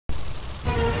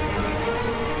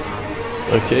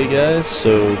Okay guys,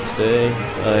 so today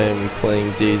I'm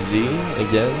playing DayZ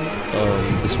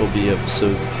again. This will be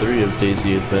episode 3 of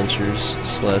DayZ Adventures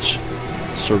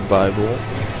 / Survival.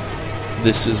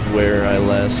 This is where I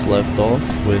last left off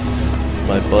with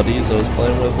my buddies I was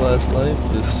playing with last night.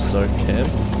 This is our camp.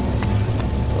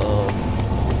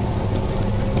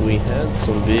 We had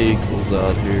some vehicles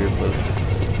out here, but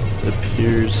it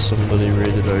appears somebody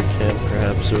raided our camp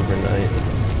perhaps overnight.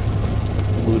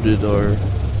 Looted our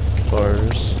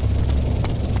cars.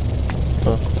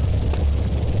 Huh.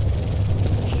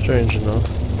 Strange enough.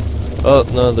 Oh,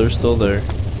 no, they're still there.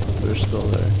 They're still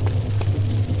there.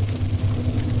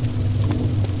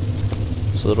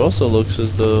 So it also looks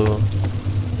as though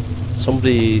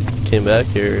somebody came back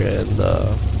here and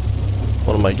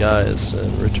one of my guys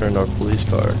and returned our police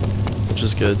car, which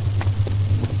is good.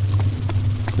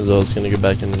 Because I was going to go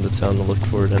back into town to look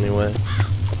for it anyway.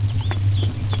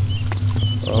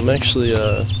 I'm actually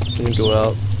gonna go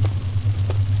out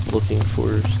looking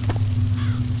for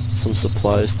some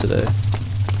supplies today.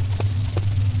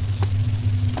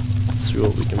 Let's see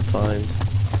what we can find.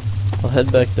 I'll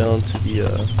head back down to the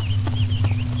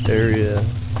area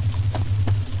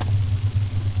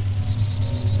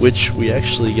which we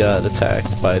actually got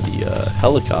attacked by the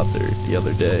helicopter the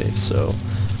other day, so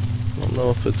I don't know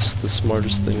if it's the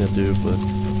smartest thing to do, but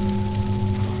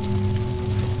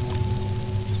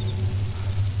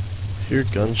I hear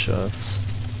gunshots.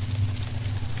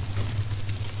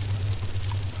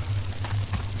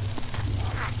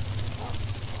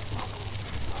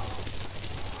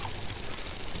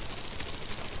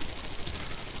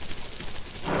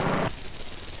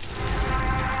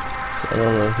 So I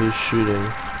don't know who's shooting.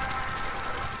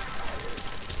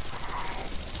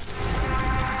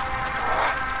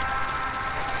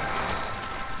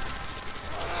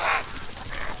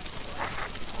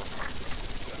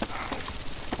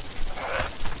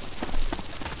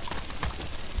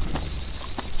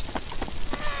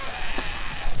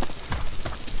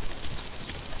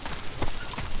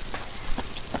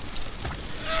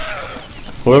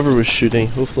 Whoever was shooting,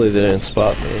 hopefully they didn't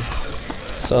spot me.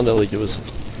 It sounded like it was a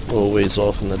little ways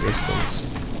off in the distance.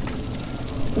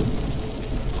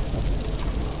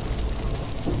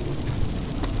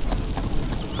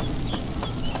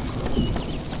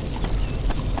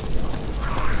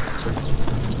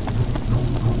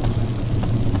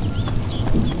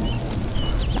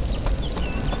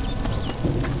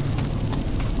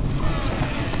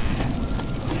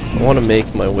 I want to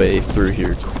make my way through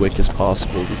here quick as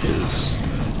possible because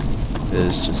it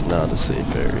is just not a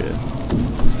safe area.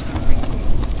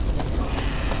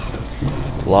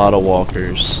 A lot of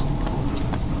walkers.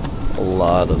 A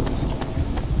lot of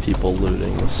people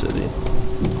looting the city.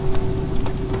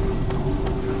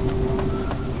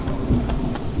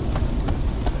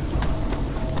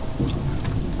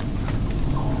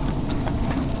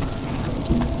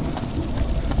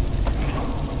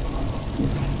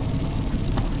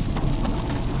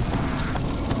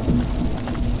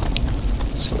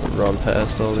 Run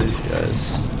past all these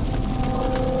guys.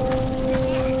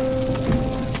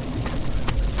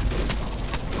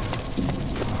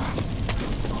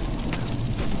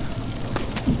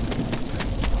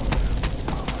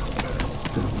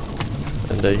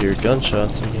 And I hear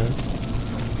gunshots again.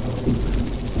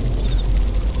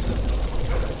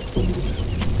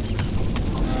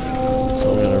 So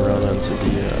I'm gonna run into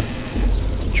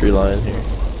the tree line here.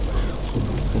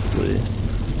 Hopefully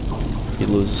he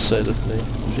loses sight of me.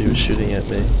 If he was shooting at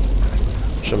me,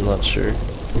 which I'm not sure.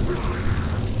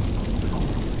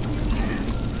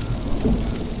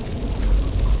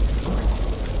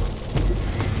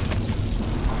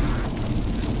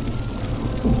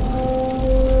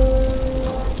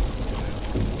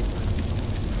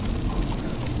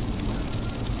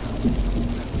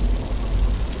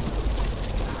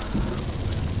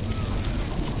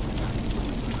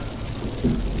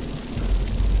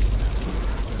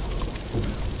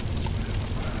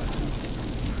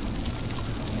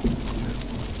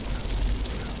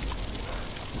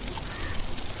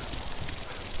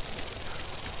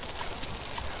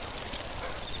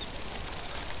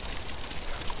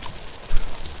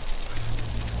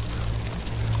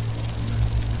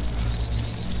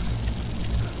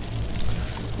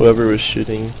 Whoever was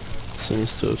shooting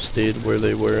seems to have stayed where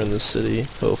they were in the city,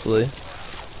 hopefully.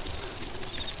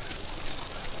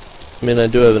 I mean, I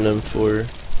do have an M4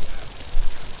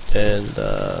 and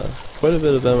quite a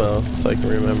bit of ammo, if I can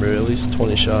remember, at least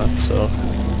 20 shots, so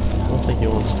I don't think he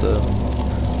wants to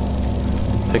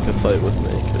pick a fight with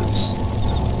me, because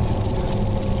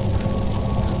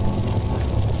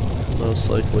most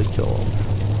likely kill him.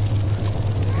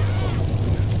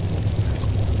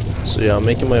 So yeah, I'm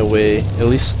making my way, at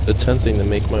least attempting to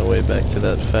make my way back to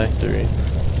that factory.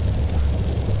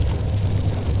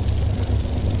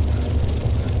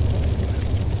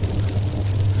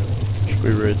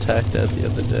 We were attacked at the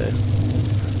other day.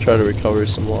 Try to recover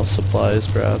some lost supplies,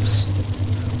 perhaps.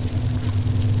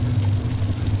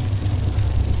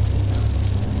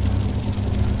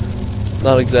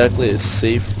 Not exactly a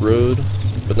safe road,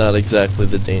 but not exactly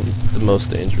the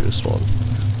most dangerous one.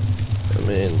 I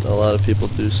mean, a lot of people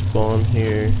do spawn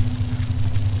here,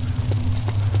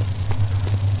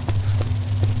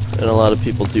 and a lot of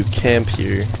people do camp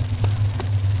here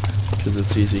because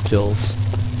it's easy kills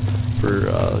for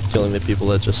killing the people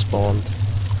that just spawned.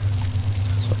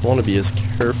 So I want to be as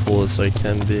careful as I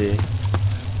can be,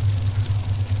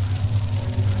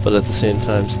 but at the same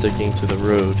time sticking to the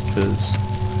road, because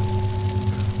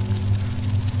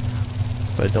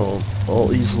if I don't,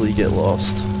 I'll easily get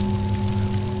lost.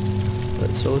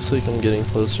 Alright, so it looks like I'm getting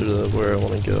closer to where I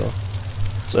want to go.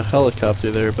 There's a helicopter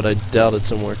there, but I doubt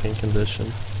it's in working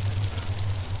condition.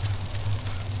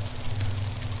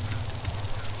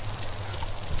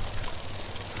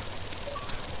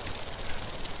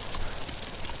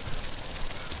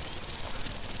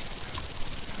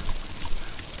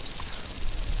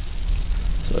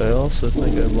 So I also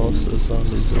think I lost those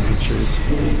zombies that were chasing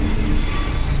me.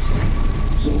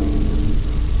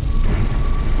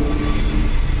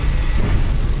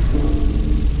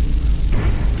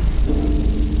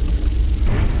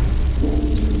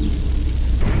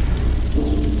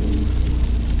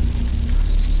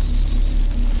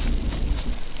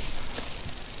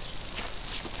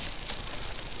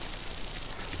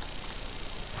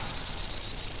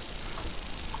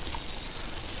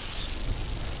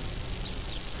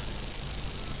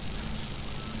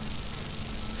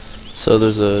 So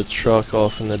there's a truck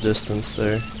off in the distance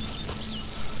there.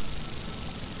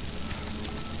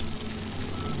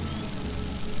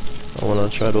 I want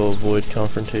to try to avoid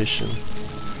confrontation.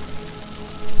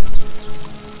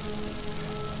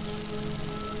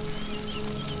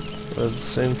 But at the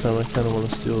same time, I kind of want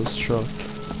to steal his truck.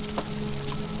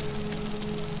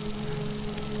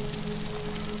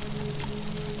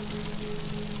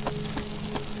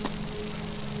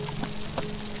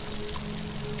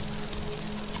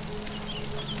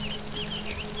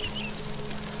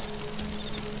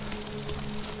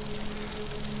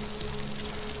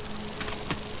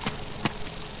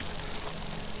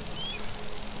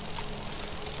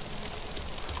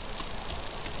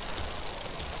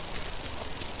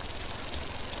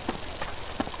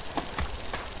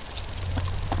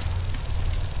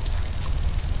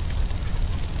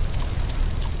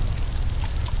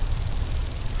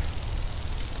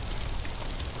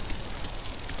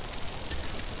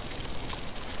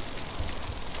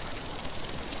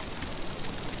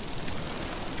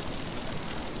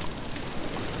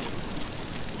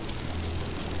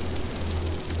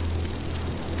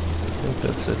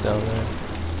 That's it down there.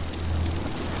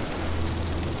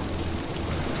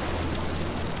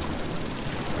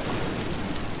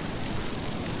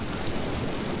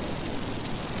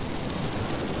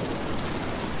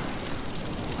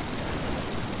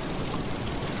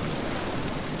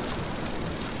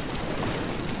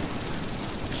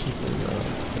 Keeping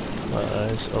my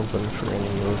eyes open for any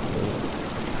movement,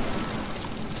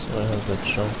 so I have to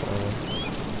jump on it.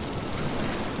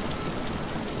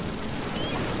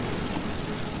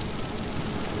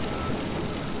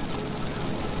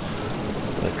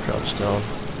 Crouch down.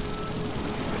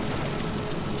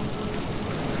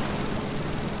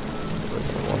 I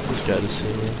don't want this guy to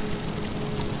see me.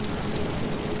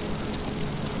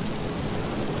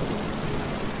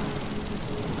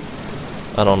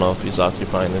 I don't know if he's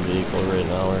occupying the vehicle right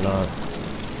now or not.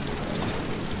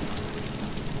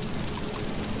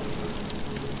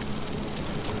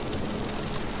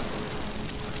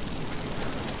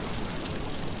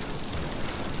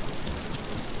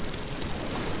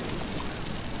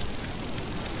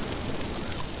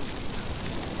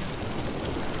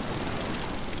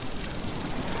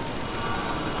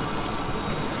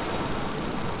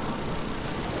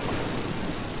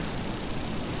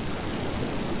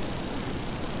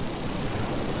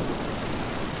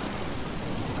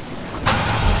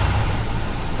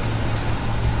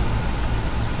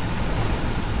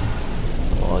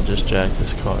 Just jacked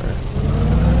his car. I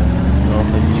don't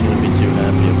think he's going to be too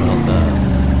happy about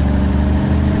that.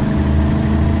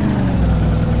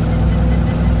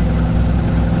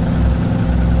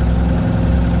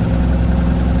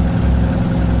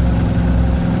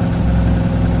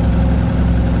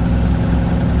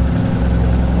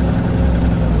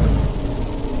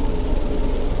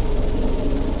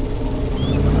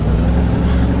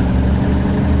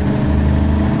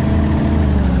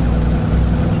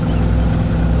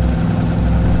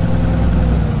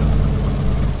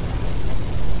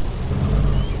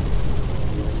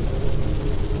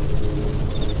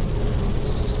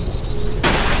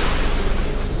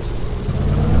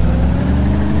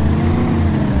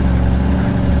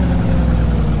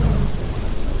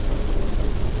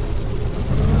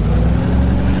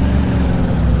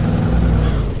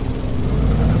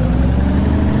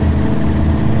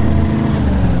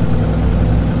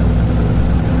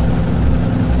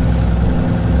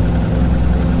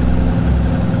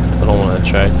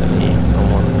 attract any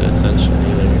unwanted attention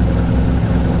either.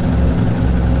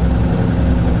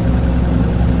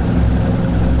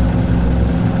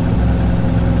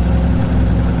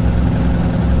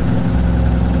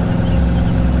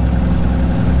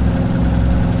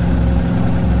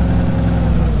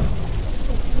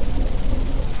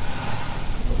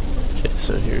 Okay,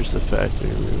 so here's the factory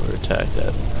we were attacked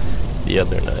at the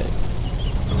other night.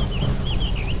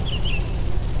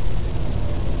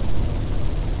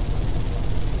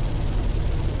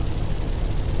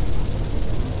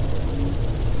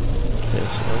 Okay,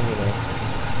 so I'm gonna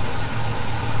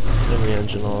turn the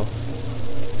engine off,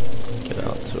 get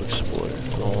out to explore. I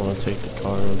don't want to take the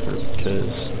car over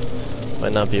because I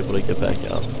might not be able to get back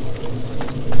out.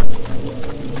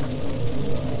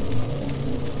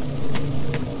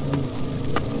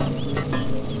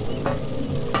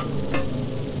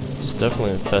 It's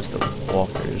definitely infested with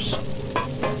walkers, so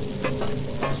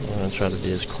I'm gonna try to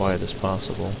be as quiet as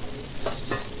possible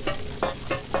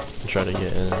and try to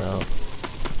get in and out.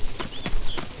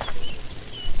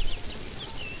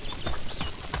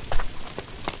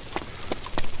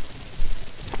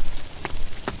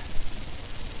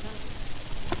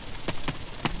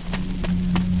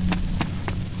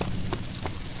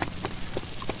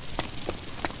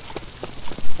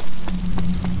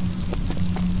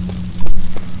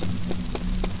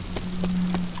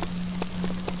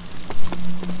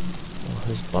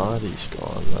 His body's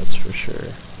gone, that's for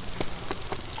sure.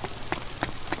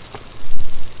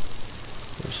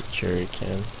 There's a jerry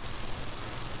can.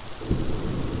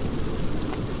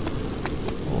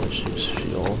 Always use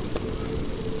fuel.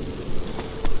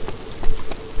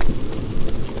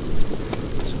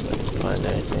 See if I can find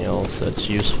anything else that's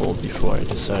useful before I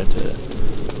decide to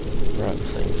wrap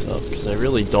things up. Because I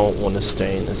really don't want to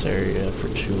stay in this area for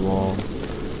too long.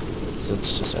 So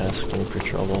it's just asking for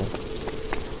trouble.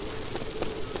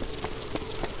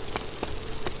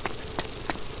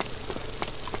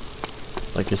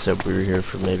 Like I said, we were here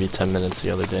for maybe 10 minutes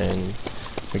the other day and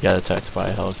we got attacked by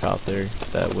a helicopter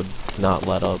that would not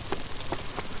let up.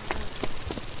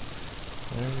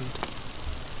 And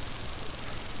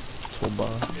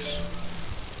toolbox.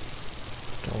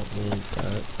 Don't need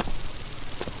that.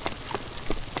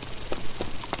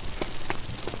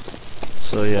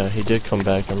 So yeah, he did come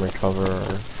back and recover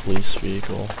our police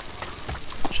vehicle,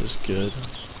 which is good.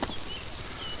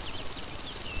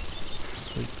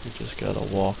 We just got a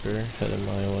walker heading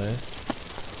my way.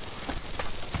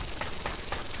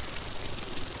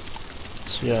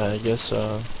 So yeah, I guess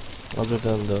other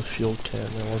than the fuel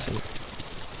can, there wasn't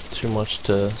too much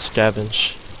to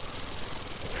scavenge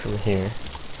from here.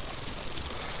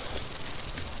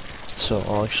 So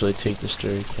I'll actually take this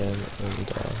jerry can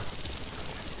and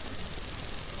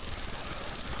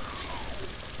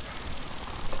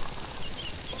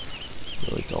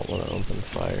really don't want to open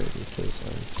fire because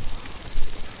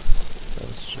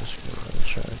that's just going to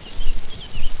attract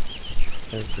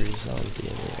every zombie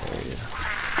in the area.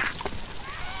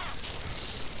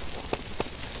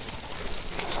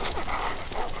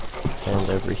 And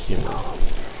every human.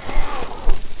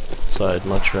 So I'd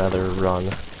much rather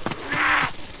run.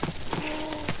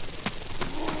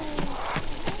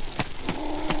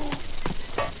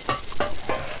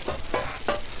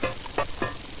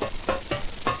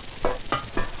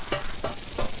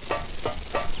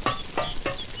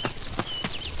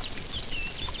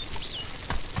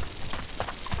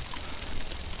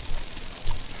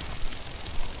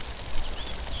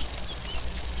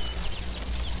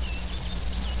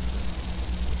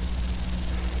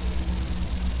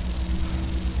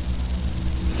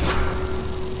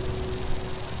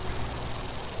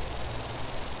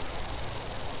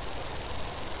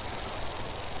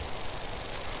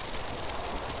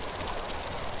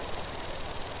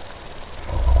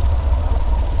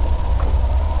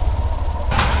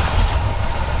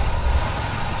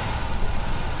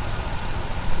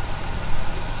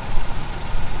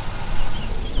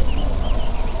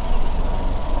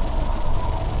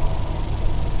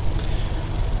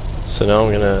 So now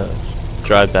I'm gonna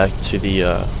drive back to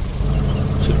the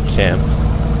camp.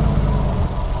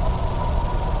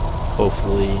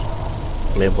 Hopefully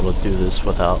I'm able to do this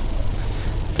without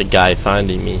the guy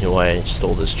finding me who I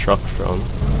stole this truck from.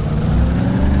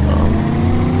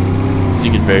 So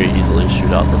you could very easily shoot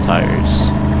out the tires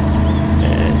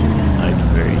and I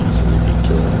could very easily be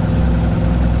killed.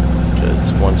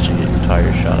 Because once you get your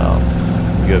tires shot out,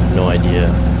 you have no idea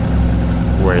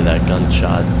where that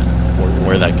gunshot or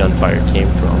where that gunfire came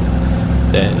from.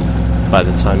 Then by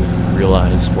the time you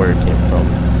realize where it came from,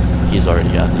 he's already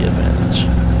got the advantage.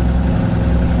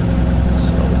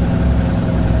 So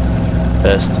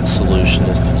best solution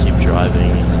is to keep driving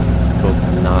and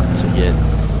hope not to get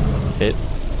hit.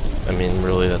 I mean,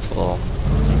 really, that's all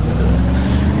you can do.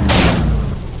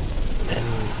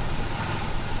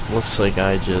 And looks like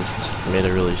I just made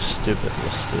a really stupid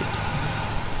mistake.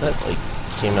 That, like,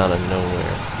 came out of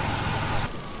nowhere.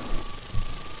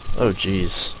 Oh,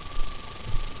 jeez.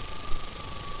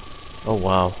 Oh,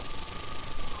 wow.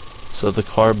 So the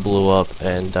car blew up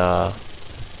and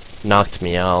knocked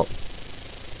me out.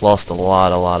 Lost a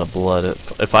lot of blood.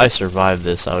 If I survive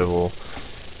this, I will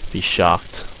be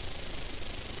shocked.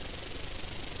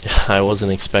 I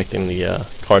wasn't expecting the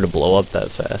car to blow up that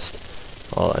fast.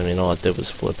 I mean, all it did was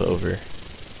flip over.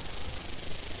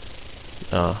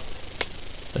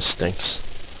 It stinks.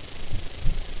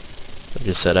 Like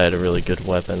I said, I had a really good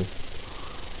weapon.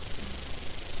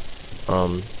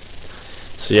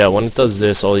 So yeah, when it does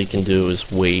this, all you can do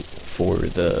is wait for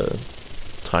the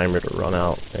timer to run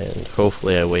out, and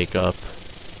hopefully I wake up.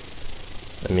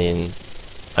 I mean,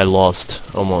 I lost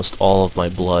almost all of my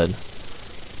blood,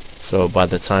 so by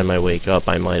the time I wake up,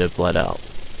 I might have bled out,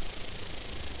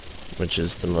 which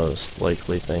is the most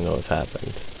likely thing that would have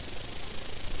happened.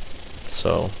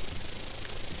 So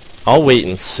I'll wait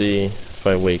and see if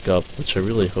I wake up, which I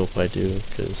really hope I do,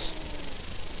 because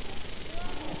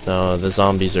no, the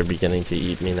zombies are beginning to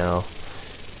eat me now.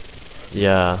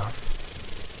 Yeah.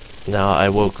 Now I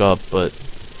woke up, but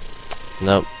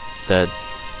nope, dead.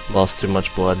 Lost too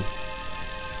much blood.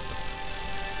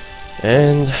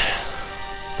 And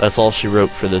that's all she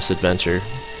wrote for this adventure.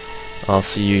 I'll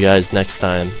see you guys next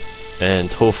time,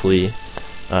 and hopefully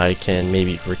I can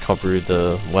maybe recover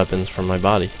the weapons from my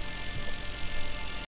body.